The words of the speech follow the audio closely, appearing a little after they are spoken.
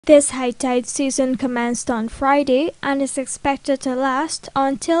This high tide season commenced on Friday and is expected to last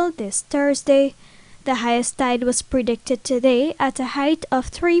until this Thursday. The highest tide was predicted today at a height of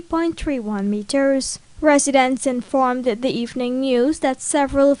 3.31 meters. Residents informed the Evening News that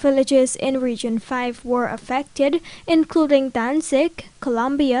several villages in Region 5 were affected, including Danzig,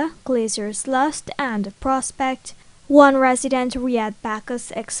 Columbia, Glazers Lust, and Prospect. One resident, Riyad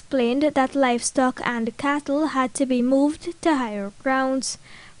Bacchus, explained that livestock and cattle had to be moved to higher grounds.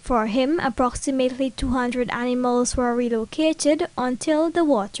 For him, approximately 200 animals were relocated until the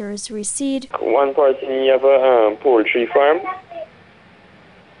waters recede. One person, he have a poultry farm.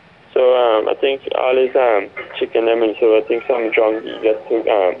 So I think all his chicken them, and so I think some drunk just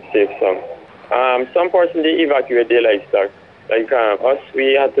to save some. Some person they evacuate their livestock. Like us,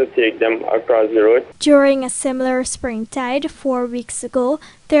 we had to take them across the road. During a similar spring tide 4 weeks ago,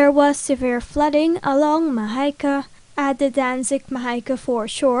 there was severe flooding along Mahaica. At the Danzig-Mahaica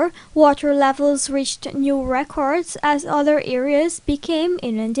foreshore, water levels reached new records as other areas became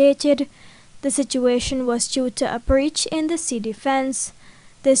inundated. The situation was due to a breach in the city fence.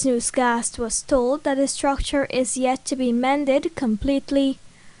 This newscast was told that the structure is yet to be mended completely.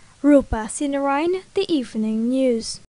 Rupa Sinarain, The Evening News.